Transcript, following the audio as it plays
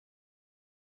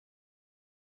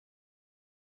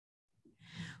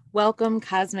Welcome,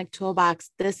 Cosmic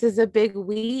Toolbox. This is a big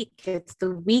week. It's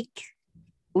the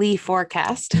weekly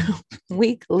forecast.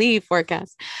 weekly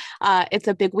forecast. It's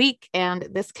a big week, and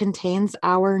this contains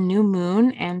our new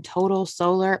moon and total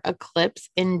solar eclipse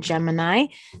in Gemini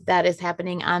that is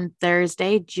happening on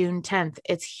Thursday, June 10th.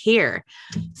 It's here.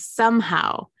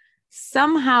 Somehow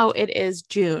it is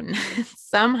June.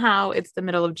 Somehow it's the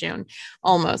middle of June,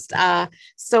 almost.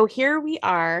 So here we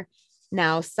are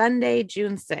now, Sunday,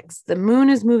 June 6th. The moon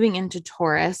is moving into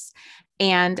Taurus.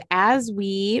 And as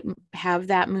we have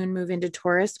that moon move into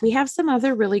Taurus, we have some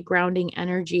other really grounding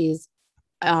energies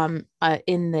in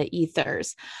the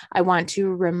ethers. I want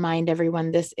to remind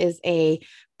everyone this is a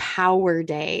power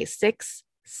day, 6-6,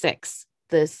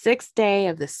 the sixth day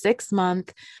of the sixth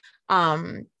month.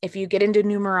 If you get into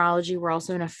numerology, we're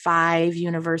also in a 5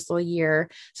 universal year.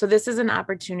 So this is an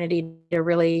opportunity to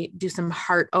really do some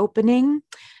heart opening,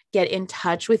 get in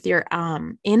touch with your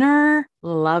inner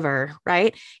lover,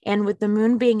 right? And with the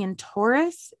moon being in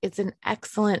Taurus, it's an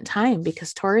excellent time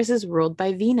because Taurus is ruled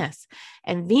by Venus,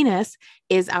 and Venus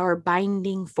is our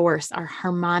binding force, our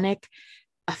harmonic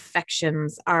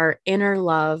affections, our inner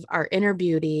love, our inner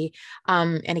beauty.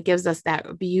 And it gives us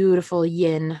that beautiful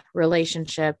yin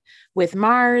relationship with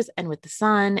Mars and with the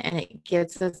sun. And it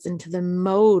gets us into the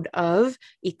mode of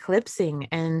eclipsing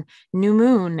and new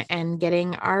moon and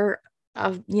getting our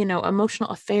emotional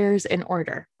affairs in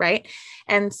order, right?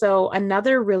 And so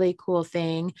another really cool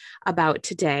thing about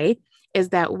today is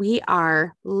that we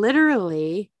are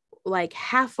literally like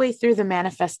halfway through the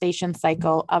manifestation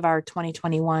cycle of our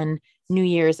 2021 New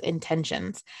Year's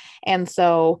intentions. And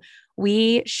so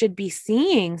we should be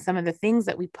seeing some of the things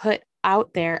that we put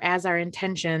out there as our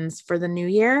intentions for the new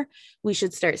year. We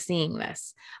should start seeing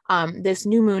this. This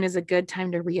new moon is a good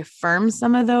time to reaffirm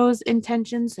some of those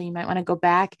intentions. So you might want to go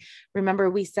back. Remember,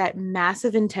 we set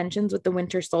massive intentions with the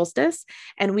winter solstice,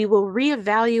 and we will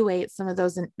reevaluate some of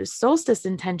those solstice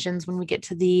intentions when we get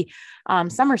to the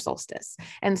summer solstice.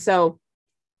 And so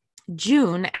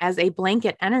June as a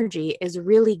blanket energy is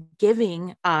really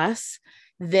giving us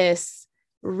this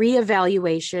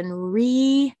reevaluation,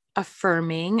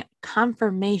 reaffirming,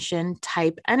 confirmation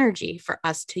type energy for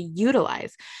us to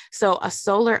utilize. So a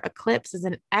solar eclipse is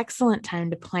an excellent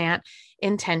time to plant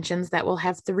intentions that will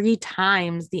have 3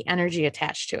 times the energy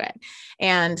attached to it.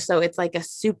 And so it's like a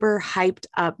super hyped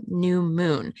up new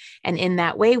moon. And in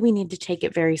that way, we need to take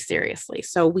it very seriously.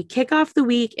 So we kick off the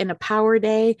week in a power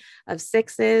day of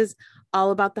 6s, all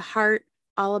about the heart,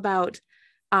 all about,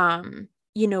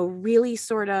 really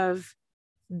sort of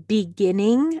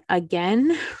beginning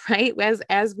again, right?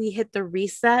 As we hit the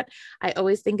reset, I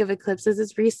always think of eclipses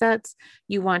as resets.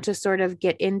 You want to sort of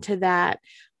get into that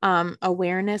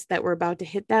awareness that we're about to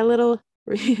hit that little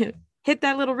hit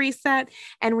that little reset.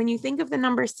 And when you think of the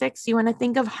number 6, you want to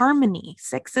think of harmony.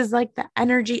 6 is like the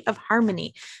energy of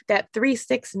harmony, that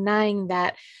 3-6-9,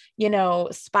 that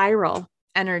spiral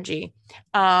energy.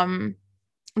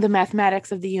 The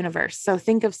mathematics of the universe. So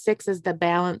think of 6 as the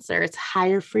balancer. It's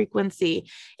higher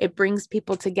frequency. It brings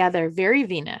people together. Very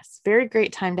Venus, very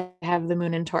great time to have the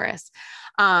moon in Taurus.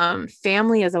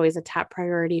 Family is always a top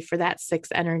priority for that 6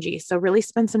 energy. So really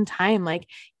spend some time like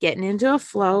getting into a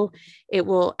flow. It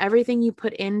will, everything you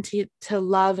put into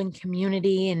love and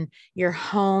community and your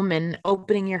home and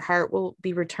opening your heart will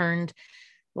be returned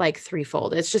like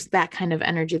threefold. It's just that kind of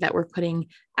energy that we're putting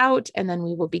out, and then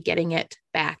we will be getting it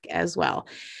back as well.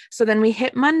 So then we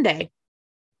hit Monday,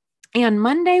 and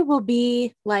Monday will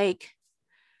be like,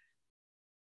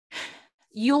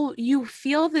 you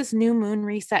feel this new moon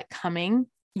reset coming.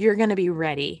 You're going to be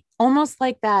ready, almost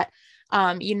like that.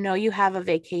 You have a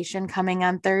vacation coming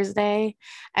on Thursday,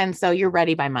 and so you're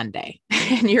ready by Monday,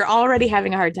 and you're already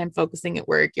having a hard time focusing at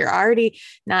work. You're already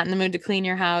not in the mood to clean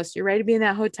your house. You're ready to be in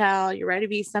that hotel. You're ready to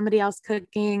be somebody else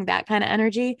cooking, that kind of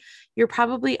energy. You're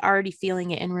probably already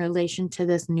feeling it in relation to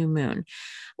this new moon.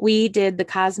 We did the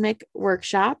cosmic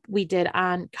workshop. We did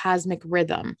on cosmic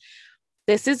rhythm.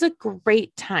 This is a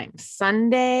great time.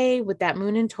 Sunday with that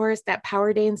moon in Taurus, that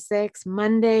power day in 6,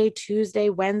 Monday, Tuesday,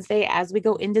 Wednesday, as we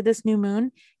go into this new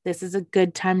moon, this is a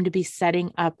good time to be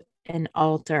setting up an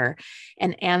altar,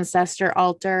 an ancestor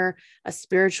altar, a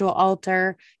spiritual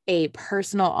altar, a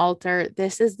personal altar.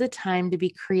 This is the time to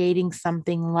be creating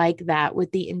something like that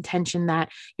with the intention that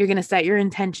you're going to set your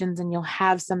intentions and you'll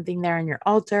have something there on your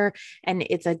altar. And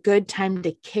it's a good time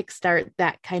to kickstart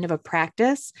that kind of a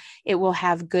practice. It will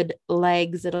have good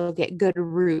legs. It'll get good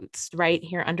roots right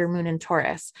here under Moon and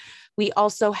Taurus. We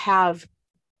also have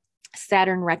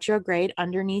Saturn retrograde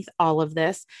underneath all of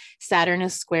this. Saturn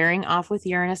is squaring off with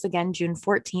Uranus again, June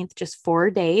 14th, just 4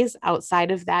 days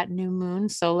outside of that new moon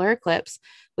solar eclipse,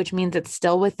 which means it's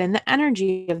still within the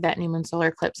energy of that new moon solar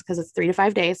eclipse because it's 3 to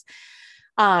 5 days.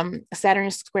 Saturn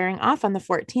is squaring off on the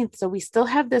 14th. So we still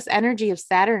have this energy of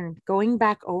Saturn going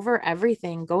back over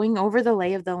everything, going over the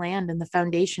lay of the land and the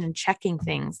foundation and checking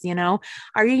things,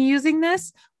 are you using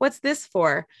this? What's this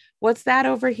for? What's that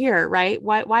over here? Right?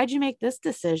 Why'd you make this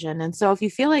decision? And so if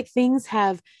you feel like things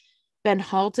have been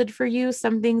halted for you,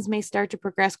 some things may start to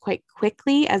progress quite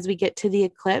quickly as we get to the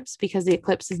eclipse because the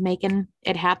eclipse is making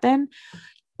it happen.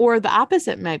 Or the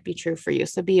opposite might be true for you.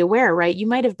 So be aware, right? You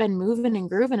might have been moving and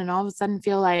grooving and all of a sudden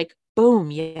feel like, boom,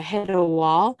 you hit a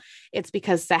wall. It's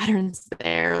because Saturn's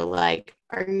there. Like,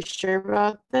 are you sure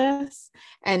about this?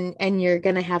 And you're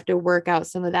going to have to work out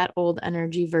some of that old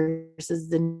energy versus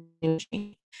the new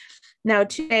energy. Now,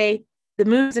 today, the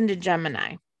moon's into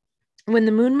Gemini. When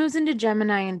the moon moves into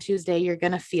Gemini on Tuesday, you're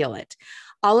going to feel it.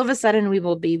 All of a sudden, we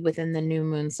will be within the new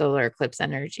moon solar eclipse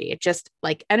energy. It just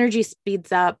like energy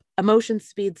speeds up, emotion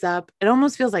speeds up. It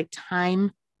almost feels like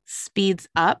time speeds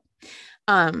up.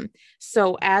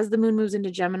 So as the moon moves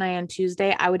into Gemini on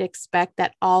Tuesday, I would expect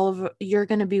that you're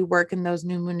going to be working those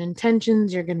new moon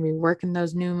intentions. You're going to be working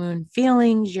those new moon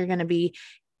feelings. You're going to be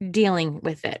dealing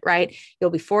with it, right?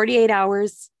 You'll be 48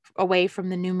 hours away from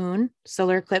the new moon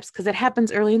solar eclipse because it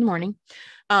happens early in the morning.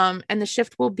 And the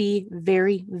shift will be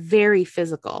very, very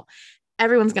physical.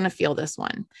 Everyone's going to feel this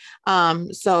one.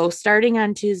 So starting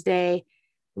on Tuesday,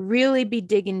 really be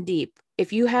digging deep.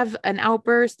 If you have an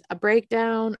outburst, a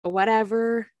breakdown, or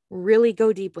whatever, really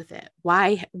go deep with it.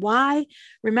 Why?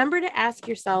 Remember to ask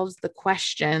yourselves the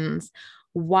questions.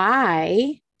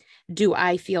 Why do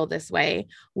I feel this way?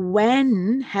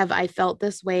 When have I felt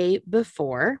this way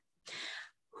before?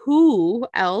 Who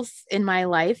else in my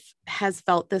life has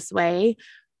felt this way?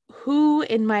 Who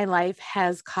in my life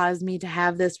has caused me to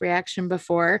have this reaction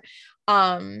before?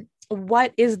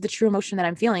 What is the true emotion that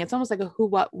I'm feeling? It's almost like a who,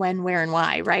 what, when, where, and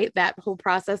why, right? That whole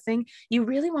processing. You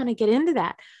really want to get into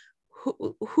that.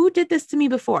 Who did this to me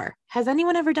before? Has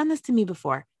anyone ever done this to me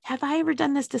before? Have I ever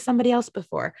done this to somebody else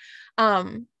before?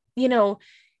 And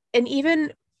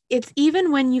even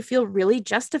when you feel really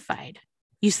justified,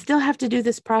 you still have to do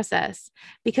this process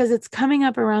because it's coming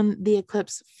up around the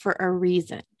eclipse for a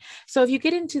reason. So if you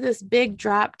get into this big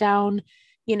drop down,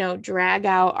 drag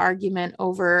out argument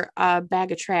over a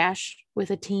bag of trash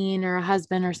with a teen or a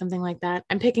husband or something like that,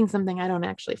 I'm picking something I don't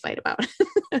actually fight about.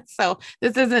 So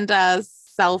this isn't a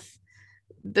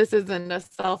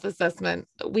self-assessment.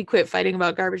 We quit fighting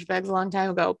about garbage bags a long time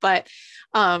ago, but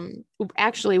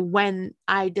actually when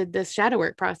I did this shadow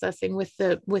work processing with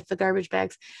the garbage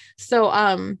bags. So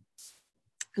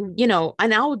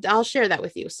and I'll share that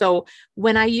with you. So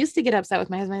when I used to get upset with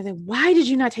my husband, I said, why did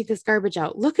you not take this garbage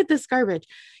out? Look at this garbage.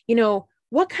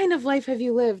 What kind of life have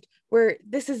you lived where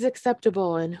this is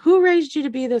acceptable? And who raised you to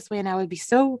be this way? And I would be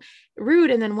so rude.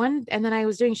 And then I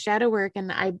was doing shadow work and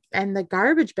the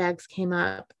garbage bags came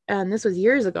up. And this was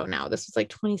years ago now. This was like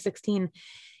 2016.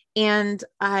 And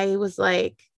I was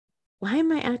like, why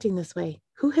am I acting this way?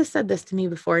 Who has said this to me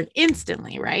before? And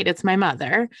instantly, right? It's my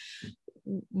mother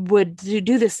would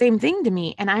do the same thing to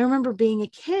me. And I remember being a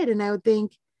kid and I would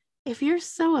think, if you're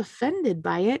so offended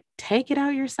by it, take it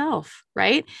out yourself.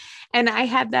 Right. And I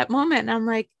had that moment and I'm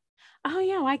like, oh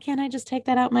yeah, why can't I just take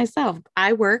that out myself?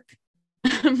 I work,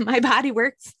 my body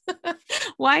works.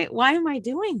 Why am I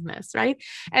doing this? Right.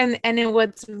 And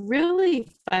what's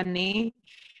really funny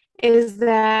is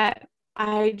that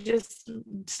I just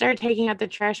started taking out the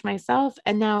trash myself.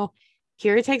 And now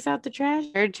Kira takes out the trash,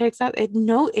 or takes out it.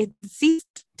 No, it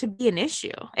ceased to be an issue.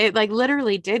 It like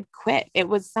literally did quit. It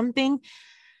was something,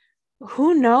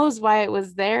 who knows why it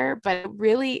was there, but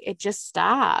really it just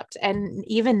stopped. And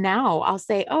even now I'll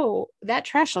say, oh, that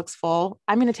trash looks full.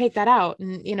 I'm going to take that out.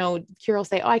 And, Kira will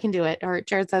say, oh, I can do it. Or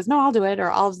Jared says, no, I'll do it.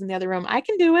 Or Olive's in the other room, I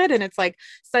can do it. And it's like,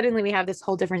 suddenly we have this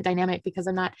whole different dynamic because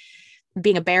I'm not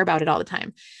being a bear about it all the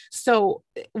time. So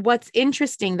what's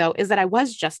interesting though, is that I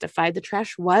was justified. The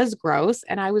trash was gross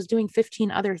and I was doing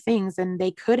 15 other things and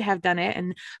they could have done it.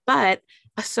 But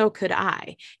so could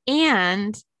I.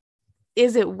 And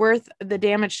is it worth the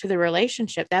damage to the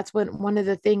relationship? That's one of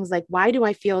the things, like, why do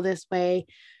I feel this way?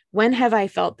 When have I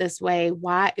felt this way?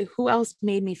 Why, who else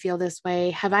made me feel this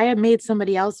way? Have I made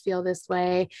somebody else feel this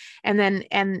way?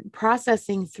 And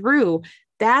processing through.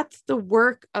 That's the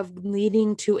work of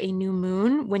leading to a new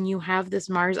moon when you have this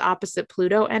Mars opposite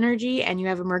Pluto energy and you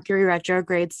have a Mercury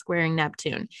retrograde squaring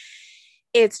Neptune.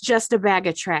 It's just a bag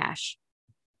of trash,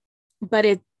 but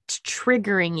it it's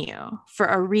triggering you for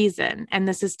a reason. And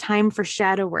this is time for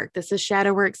shadow work. This is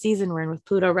shadow work season we're in with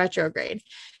Pluto retrograde.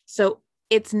 So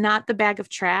it's not the bag of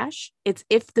trash. It's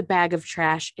if the bag of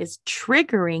trash is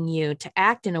triggering you to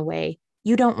act in a way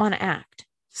you don't want to act.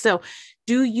 So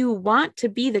do you want to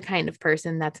be the kind of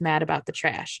person that's mad about the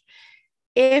trash?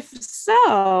 If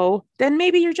so, then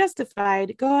maybe you're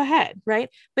justified. Go ahead, right?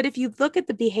 But if you look at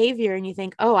the behavior and you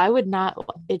think, oh, I would not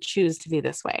choose to be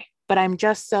this way, but I'm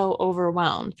just so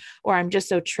overwhelmed, or I'm just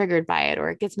so triggered by it, or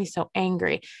it gets me so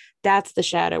angry, that's the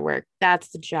shadow work. That's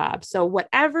the job. So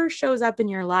whatever shows up in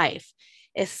your life,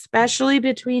 especially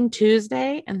between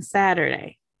Tuesday and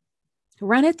Saturday,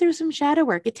 run it through some shadow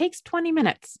work. It takes 20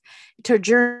 minutes to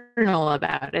journal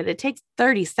about it. It takes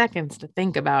 30 seconds to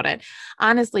think about it.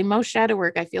 Honestly, most shadow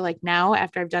work, I feel like now,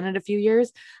 after I've done it a few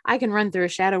years, I can run through a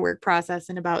shadow work process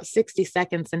in about 60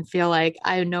 seconds and feel like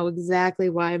I know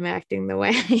exactly why I'm acting the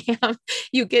way I am.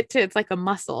 You get to, it's like a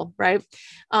muscle, right?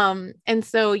 And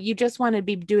so you just want to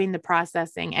be doing the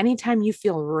processing anytime you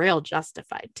feel real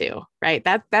justified to, right?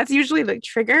 That's usually the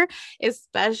trigger,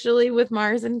 especially with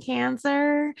Mars and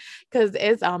Cancer, because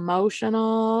it's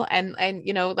emotional and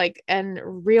like, and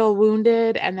real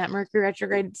wounded, and that Mercury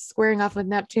retrograde squaring off with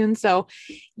Neptune. So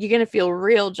you're going to feel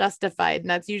real justified. And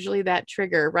that's usually that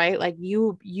trigger, right? Like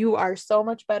you are so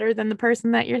much better than the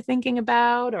person that you're thinking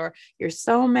about, or you're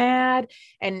so mad.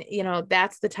 And,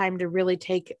 that's the time to really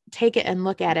take it and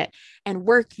look at it and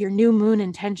work your new moon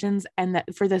intentions. And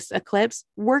that for this eclipse,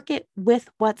 work it with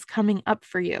what's coming up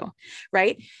for you,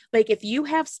 right? Like if you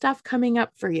have stuff coming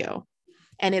up for you,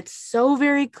 and it's so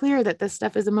very clear that this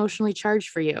stuff is emotionally charged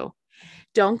for you,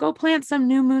 don't go plant some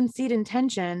new moon seed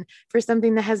intention for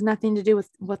something that has nothing to do with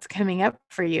what's coming up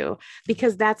for you,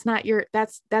 because that's not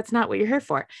what you're here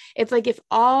for. It's like if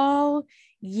all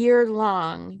year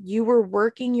long you were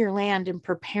working your land and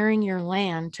preparing your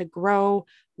land to grow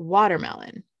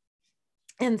watermelon.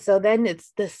 And so then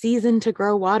it's the season to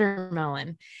grow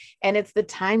watermelon, and it's the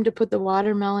time to put the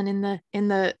watermelon in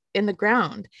the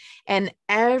ground. And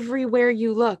everywhere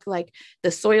you look, like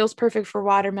the soil's perfect for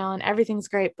watermelon, everything's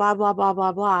great, blah, blah, blah,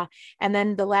 blah, blah. And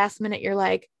then the last minute you're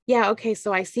like, yeah, okay,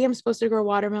 so I see I'm supposed to grow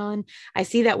watermelon. I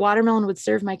see that watermelon would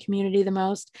serve my community the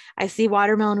most. I see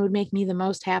watermelon would make me the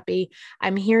most happy.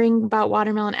 I'm hearing about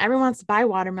watermelon. Everyone wants to buy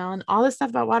watermelon, all this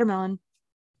stuff about watermelon.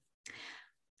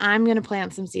 I'm going to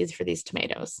plant some seeds for these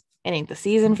tomatoes. It ain't the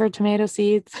season for tomato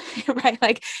seeds, right?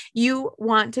 Like you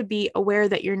want to be aware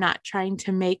that you're not trying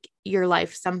to make your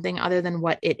life something other than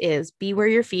what it is. Be where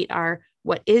your feet are.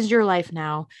 What is your life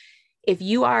now? If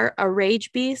you are a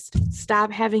rage beast,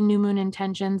 stop having new moon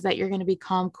intentions that you're going to be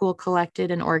calm, cool,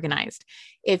 collected, and organized.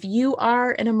 If you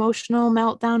are an emotional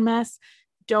meltdown mess,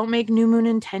 don't make new moon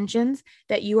intentions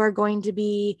that you are going to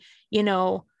be,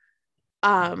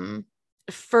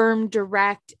 firm,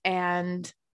 direct,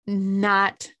 and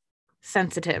not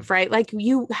sensitive, right? Like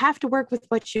you have to work with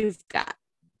what you've got.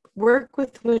 Work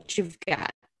with what you've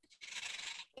got.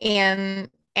 And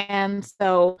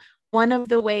so one of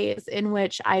the ways in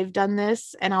which I've done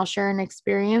this, and I'll share an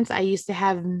experience, I used to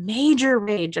have major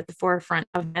rage at the forefront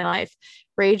of my life.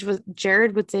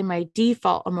 Jared would say my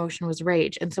default emotion was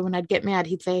rage. And so when I'd get mad,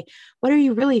 he'd say, what are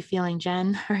you really feeling,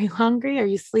 Jen? Are you hungry? Are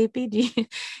you sleepy? Do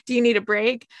you need a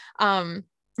break? Are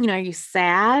you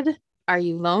sad? Are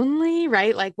you lonely?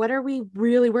 Right? Like, what are we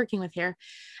really working with here?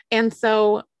 And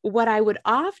so what I would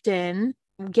often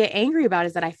get angry about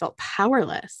is that I felt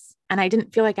powerless. And I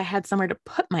didn't feel like I had somewhere to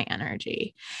put my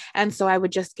energy. And so I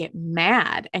would just get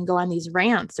mad and go on these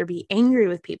rants or be angry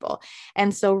with people.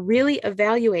 And so really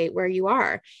evaluate where you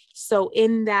are. So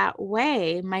in that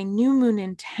way, my new moon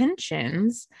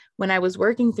intentions, when I was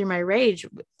working through my rage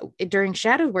during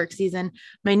shadow work season,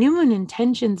 my new moon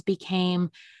intentions became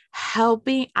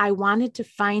helping. I wanted to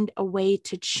find a way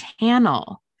to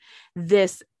channel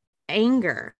this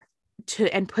anger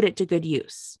and put it to good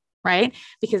use. Right?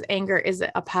 Because anger is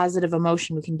a positive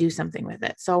emotion. We can do something with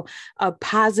it. So a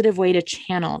positive way to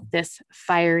channel this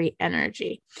fiery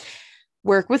energy.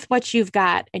 Work with what you've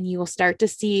got, and you will start to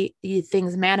see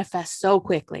things manifest so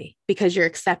quickly because you're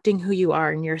accepting who you are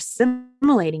and you're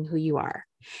assimilating who you are.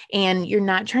 And you're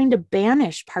not trying to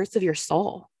banish parts of your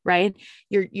soul, right?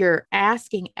 You're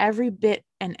asking every bit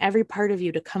and every part of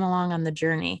you to come along on the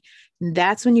journey. And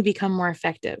that's when you become more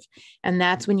effective. And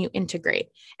that's when you integrate.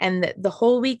 And the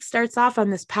whole week starts off on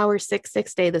this Power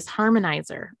 6-6 day, this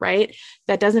harmonizer, right?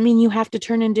 That doesn't mean you have to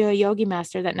turn into a yogi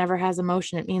master that never has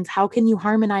emotion. It means, how can you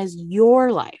harmonize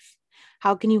your life?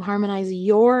 How can you harmonize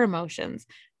your emotions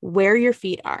where your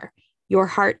feet are? your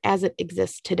heart as it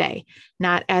exists today,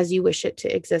 not as you wish it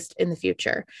to exist in the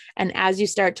future. And as you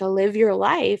start to live your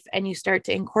life and you start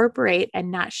to incorporate and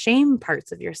not shame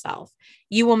parts of yourself,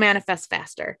 you will manifest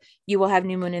faster. You will have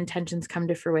new moon intentions come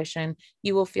to fruition.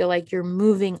 You will feel like you're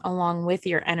moving along with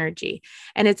your energy.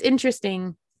 And it's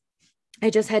interesting. I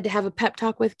just had to have a pep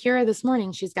talk with Kira this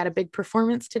morning. She's got a big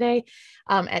performance today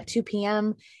at 2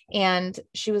 p.m. And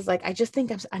she was like, I just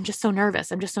think I'm just so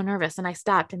nervous. I'm just so nervous. And I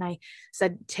stopped and I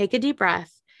said, take a deep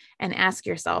breath and ask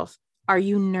yourself, are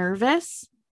you nervous?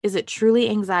 Is it truly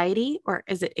anxiety or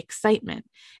is it excitement?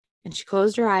 And she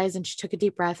closed her eyes and she took a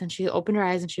deep breath and she opened her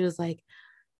eyes and she was like,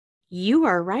 you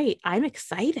are right. I'm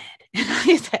excited. And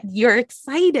I said, you're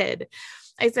excited.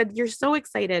 I said, you're so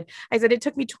excited. I said, it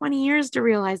took me 20 years to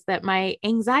realize that my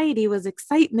anxiety was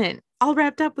excitement, all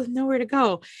wrapped up with nowhere to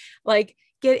go. Like,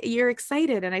 you're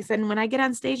excited. And I said, when I get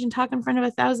on stage and talk in front of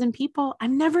 1,000 people,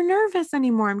 I'm never nervous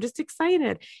anymore. I'm just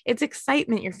excited. It's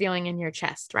excitement you're feeling in your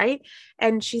chest, right?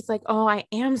 And she's like, oh, I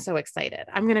am so excited.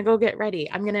 I'm going to go get ready.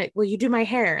 Will you do my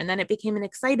hair? And then it became an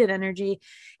excited energy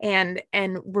and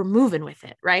we're moving with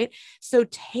it, right? So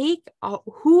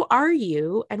who are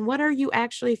you and what are you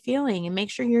actually feeling, and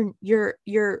make sure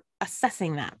you're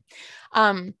assessing that.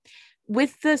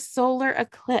 With the solar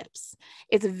eclipse,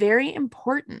 it's very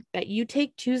important that you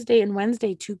take Tuesday and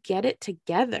Wednesday to get it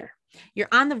together. You're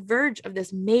on the verge of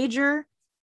this major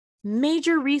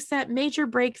reset, major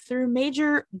breakthrough,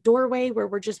 major doorway where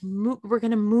we're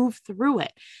going to move through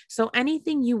it. So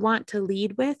anything you want to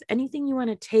lead with, anything you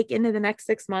want to take into the next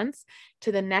 6 months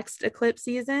to the next eclipse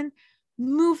season,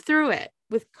 move through it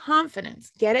with confidence,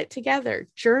 get it together,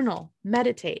 journal,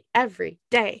 meditate every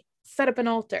day, set up an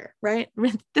altar, right?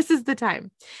 This is the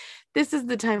time. This is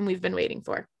the time we've been waiting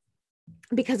for,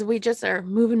 because we just are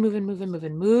moving.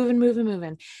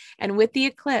 And with the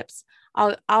eclipse,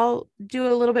 I'll do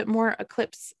a little bit more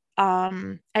eclipse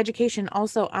education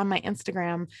also on my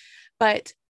Instagram,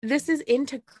 but this is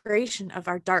integration of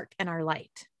our dark and our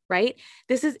light, right?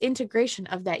 This is integration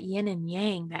of that yin and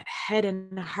yang, that head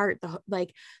and heart,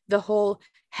 the whole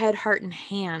head, heart, and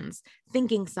hands,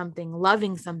 thinking something,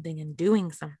 loving something, and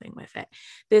doing something with it.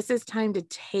 This is time to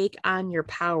take on your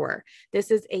power.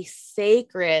 This is a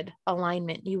sacred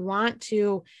alignment. You want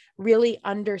to really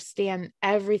understand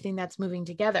everything that's moving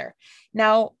together.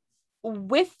 Now,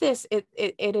 with this, it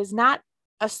is not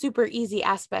a super easy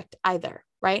aspect either,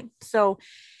 right? So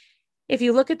if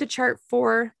you look at the chart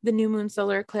for the new moon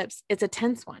solar eclipse, it's a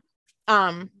tense one.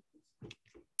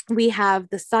 We have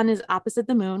the sun is opposite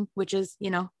the moon, which is,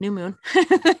 new moon,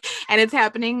 and it's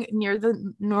happening near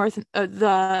the north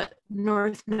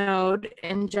node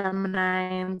in Gemini.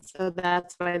 And so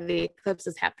that's why the eclipse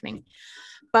is happening.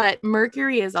 But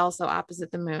Mercury is also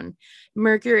opposite the moon.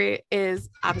 Mercury is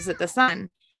opposite the sun.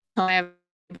 So I'm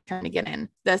trying to get in.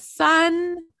 The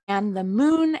sun and the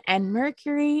moon and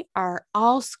Mercury are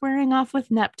all squaring off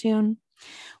with Neptune.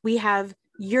 We have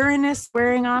Uranus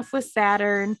squaring off with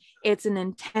Saturn. It's an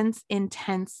intense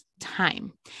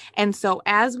time. And so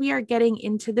as we are getting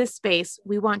into this space,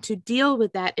 we want to deal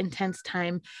with that intense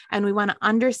time, and we want to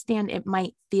understand it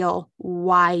might feel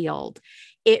wild.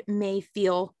 It may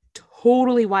feel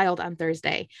totally wild on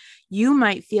Thursday. You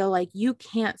might feel like you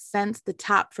can't sense the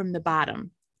top from the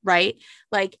bottom, right?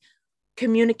 Like,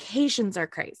 communications are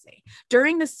crazy.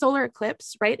 During the solar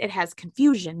eclipse, right? It has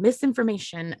confusion,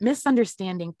 misinformation,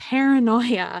 misunderstanding,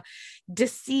 paranoia,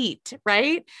 deceit,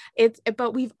 right?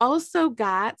 But we've also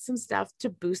got some stuff to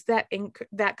boost that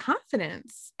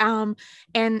confidence,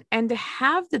 and to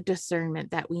have the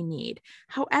discernment that we need.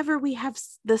 However, we have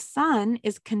the sun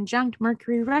is conjunct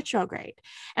Mercury retrograde.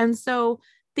 And so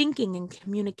thinking and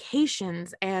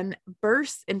communications and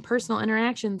bursts in personal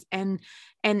interactions, and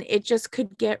it just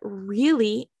could get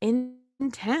really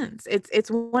intense.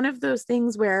 It's one of those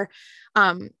things where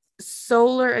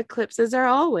solar eclipses are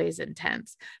always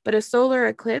intense, but a solar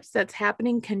eclipse that's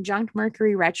happening conjunct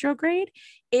Mercury retrograde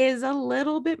is a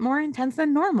little bit more intense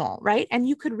than normal, right? And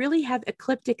you could really have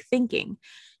ecliptic thinking.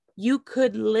 You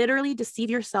could literally deceive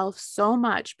yourself so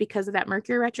much because of that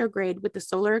Mercury retrograde with the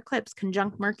solar eclipse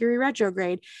conjunct Mercury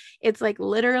retrograde. It's like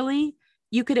literally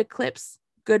you could eclipse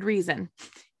good reason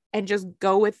and just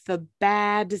go with the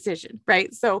bad decision,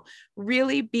 right? So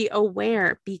really be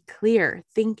aware, be clear,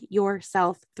 think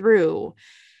yourself through,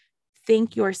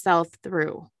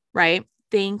 right?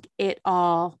 Think it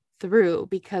all through,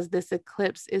 because this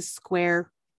eclipse is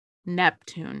square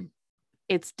Neptune.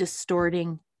 It's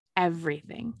distorting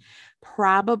everything.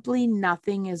 Probably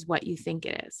nothing is what you think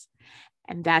it is.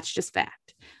 And that's just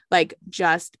fact. Like,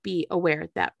 just be aware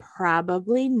that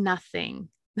probably nothing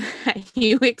that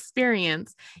you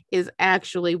experience is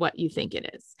actually what you think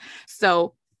it is.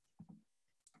 So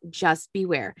just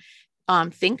beware.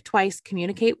 Think twice,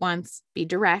 communicate once, be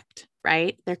direct,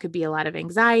 right? There could be a lot of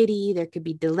anxiety. There could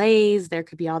be delays. There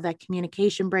could be all that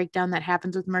communication breakdown that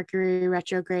happens with Mercury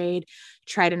retrograde.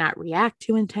 Try to not react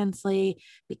too intensely.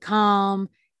 Be calm,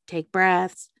 take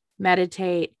breaths,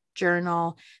 meditate,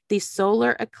 journal. The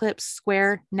solar eclipse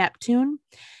square Neptune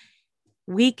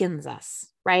weakens us,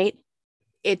 right?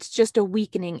 It's just a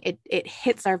weakening. It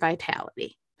hits our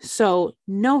vitality. So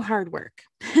no hard work.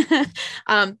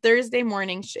 Thursday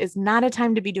morning is not a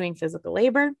time to be doing physical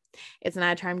labor. It's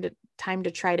not a time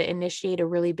to try to initiate a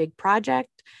really big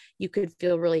project. You could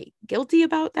feel really guilty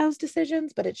about those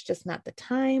decisions, but it's just not the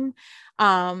time.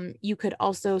 You could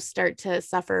also start to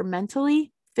suffer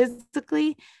mentally,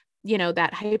 physically.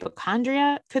 That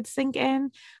hypochondria could sink in.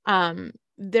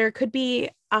 There could be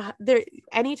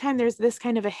anytime there's this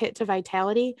kind of a hit to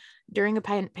vitality during a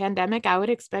pandemic, I would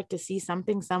expect to see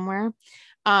something somewhere.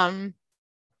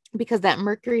 Because that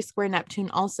Mercury square Neptune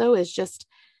also is just,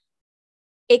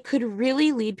 it could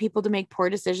really lead people to make poor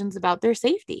decisions about their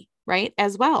safety, right?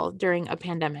 As well during a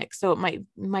pandemic. So it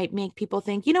might make people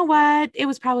think, you know what, it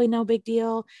was probably no big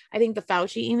deal. I think the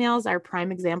Fauci emails are a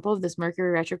prime example of this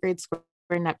Mercury retrograde square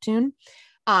Neptune.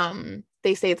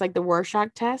 They say it's like the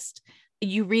Rorschach test.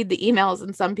 You read the emails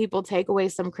and some people take away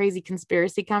some crazy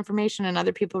conspiracy confirmation and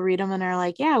other people read them and are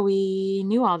like, yeah, we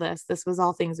knew all this. This was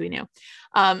all things we knew.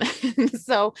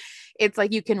 So it's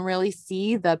like, you can really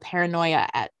see the paranoia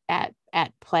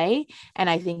at play. And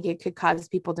I think it could cause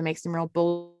people to make some real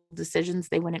bold decisions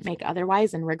they wouldn't make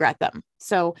otherwise and regret them.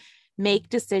 So make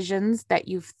decisions that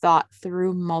you've thought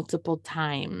through multiple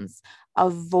times.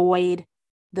 Avoid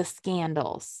the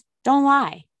scandals. Don't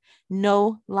lie.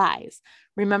 No lies.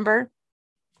 Remember,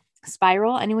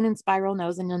 Spiral, anyone in Spiral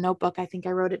knows, in a notebook, I think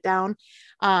I wrote it down.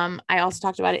 I also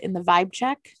talked about it in the vibe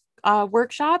check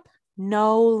workshop.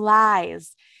 No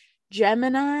lies.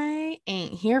 Gemini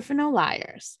ain't here for no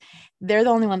liars. They're the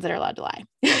only ones that are allowed to lie.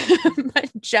 But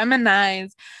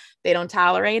Geminis, they don't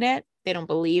tolerate it. They don't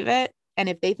believe it. And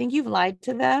if they think you've lied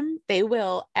to them, they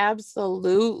will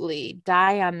absolutely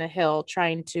die on the hill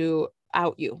trying to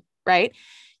out you, right?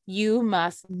 You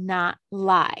must not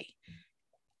lie.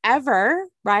 Ever,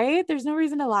 right? There's no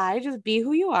reason to lie. Just be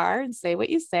who you are and say what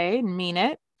you say and mean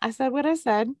it. I said what I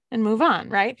said and move on,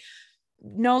 right?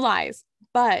 No lies.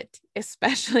 But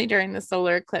especially during the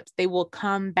solar eclipse, they will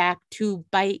come back to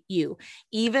bite you,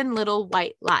 even little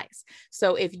white lies.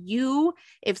 So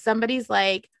if somebody's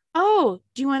like, oh,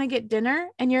 do you want to get dinner?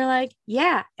 And you're like,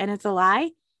 yeah, and it's a lie,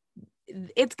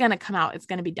 it's going to come out. It's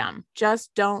going to be dumb.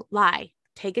 Just don't lie.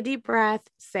 Take a deep breath,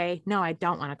 say, no, I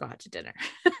don't want to go out to dinner.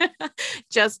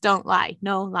 Just don't lie.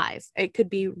 No lies.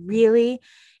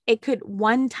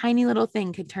 One tiny little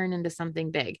thing could turn into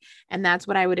something big. And that's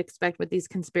what I would expect with these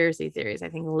conspiracy theories. I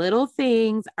think little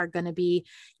things are going to be,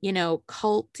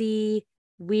 culty,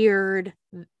 weird,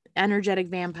 energetic,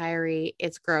 vampire-y.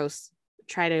 It's gross.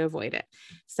 Try to avoid it.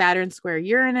 Saturn square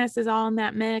Uranus is all in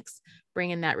that mix,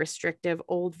 bringing that restrictive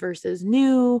old versus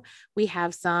new. We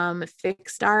have some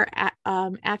fixed star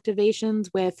activations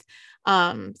with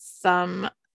some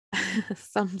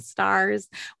stars.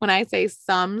 When I say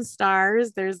some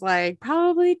stars, there's like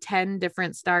probably 10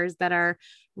 different stars that are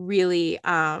really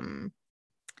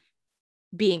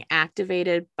being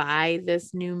activated by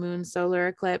this new moon solar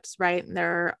eclipse, right?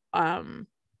 They're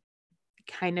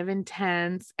kind of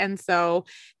intense. And so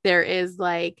there is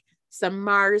like some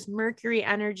Mars Mercury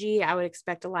energy. I would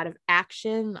expect a lot of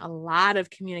action, a lot of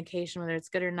communication, whether it's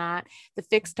good or not. The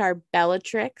fixed star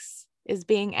Bellatrix is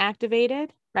being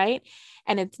activated, right?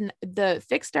 And it's the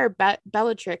fixed star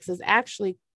Bellatrix is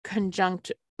actually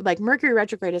conjunct, like Mercury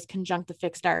retrograde is conjunct the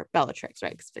fixed star Bellatrix,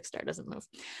 right? Because fixed star doesn't move.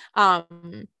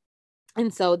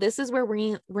 And so this is where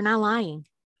we're not lying.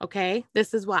 Okay.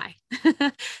 This is why.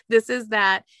 This is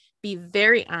that. Be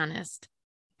very honest,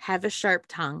 have a sharp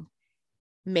tongue,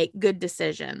 make good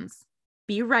decisions,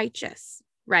 be righteous,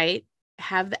 right?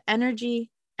 Have the energy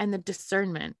and the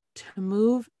discernment to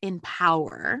move in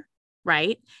power,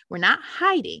 right? We're not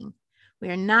hiding. We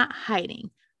are not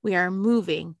hiding. We are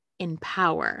moving in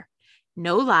power.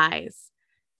 No lies.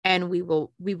 And we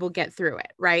will get through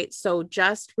it, right? So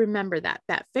just remember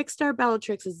that fixed star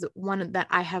Bellatrix is one that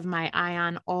I have my eye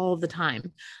on all the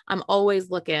time. I'm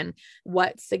always looking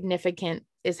what significant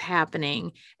is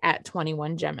happening at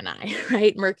 21 Gemini,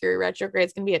 right? Mercury retrograde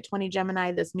is going to be at 20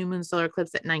 Gemini, this new moon solar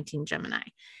eclipse at 19 Gemini.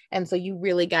 And so you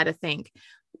really got to think,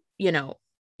 you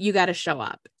got to show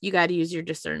up. You got to use your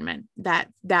discernment. That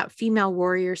female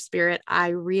warrior spirit, I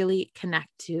really connect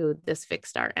to this fixed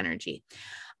star energy.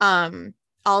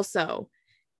 Also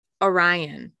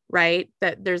Orion, right?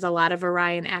 That there's a lot of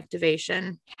Orion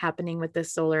activation happening with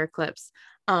this solar eclipse.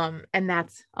 And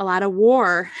that's a lot of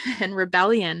war and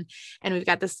rebellion. And we've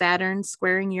got the Saturn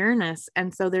squaring Uranus.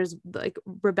 And so there's like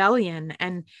rebellion,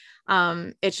 and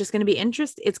it's just going to be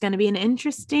it's going to be an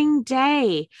interesting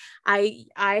day.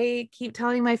 I keep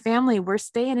telling my family we're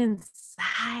staying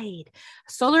inside.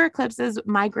 Solar eclipses,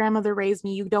 my grandmother raised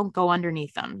me, you don't go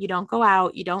underneath them. You don't go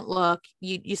out, you don't look,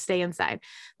 you stay inside.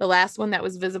 The last one that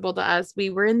was visible to us, we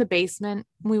were in the basement.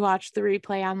 We watched the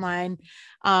replay online.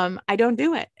 I don't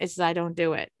do it. I don't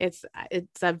do it. It's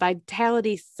a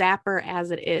vitality zapper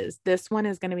as it is. This one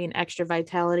is going to be an extra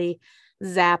vitality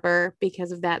zapper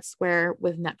because of that square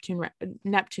with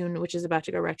Neptune, which is about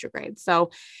to go retrograde.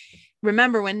 So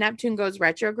remember, when Neptune goes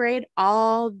retrograde,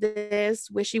 all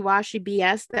this wishy-washy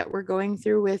BS that we're going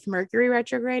through with Mercury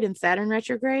retrograde and Saturn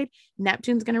retrograde,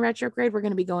 Neptune's going to retrograde. We're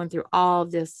going to be going through all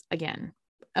of this again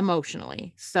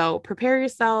emotionally. So prepare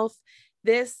yourself.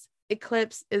 This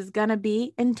eclipse is going to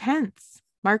be intense.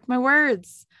 Mark my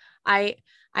words. I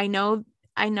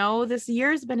know this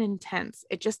year's been intense.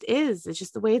 It just is. It's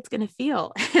just the way it's going to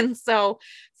feel. And so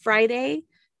Friday,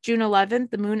 June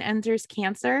 11th, the moon enters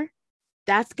Cancer.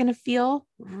 That's going to feel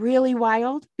really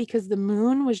wild because the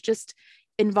moon was just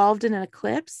involved in an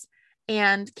eclipse,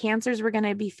 and Cancers were going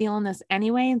to be feeling this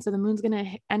anyway. And so the moon's going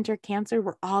to enter Cancer.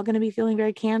 We're all going to be feeling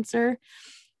very Cancer.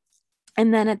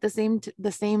 And then at the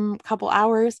same couple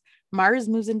hours, Mars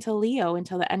moves into Leo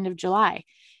until the end of July.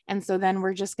 And so then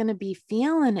we're just going to be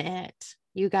feeling it,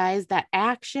 you guys, that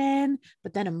action,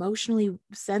 but then emotionally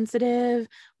sensitive,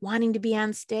 wanting to be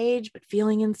on stage, but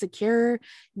feeling insecure,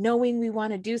 knowing we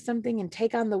want to do something and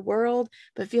take on the world,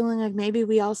 but feeling like maybe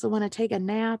we also want to take a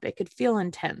nap. It could feel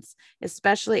intense,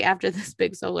 especially after this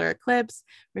big solar eclipse.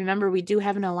 Remember, we do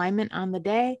have an alignment on the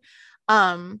day.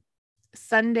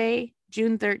 Sunday,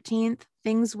 June 13th,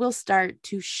 things will start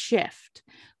to shift.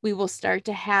 We will start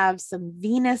to have some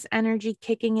Venus energy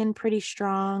kicking in pretty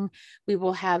strong. We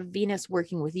will have Venus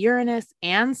working with Uranus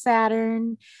and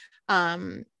Saturn.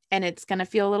 And it's going to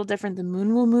feel a little different. The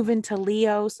moon will move into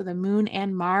Leo. So the moon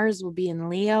and Mars will be in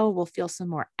Leo. We'll feel some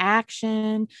more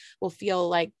action. We'll feel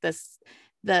like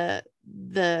the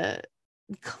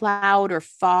cloud or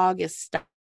fog is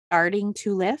starting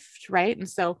to lift, right? And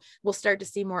so we'll start to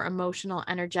see more emotional,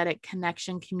 energetic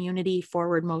connection, community,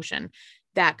 forward motion.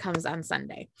 That comes on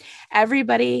Sunday.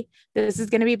 Everybody, this is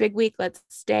going to be a big week. Let's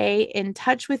stay in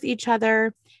touch with each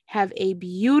other. Have a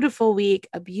beautiful week,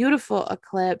 a beautiful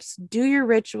eclipse. Do your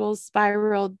rituals,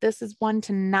 Spiral. This is one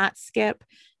to not skip.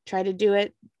 Try to do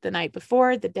it the night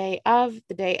before, the day of,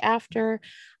 the day after.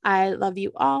 I love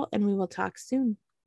you all, and we will talk soon.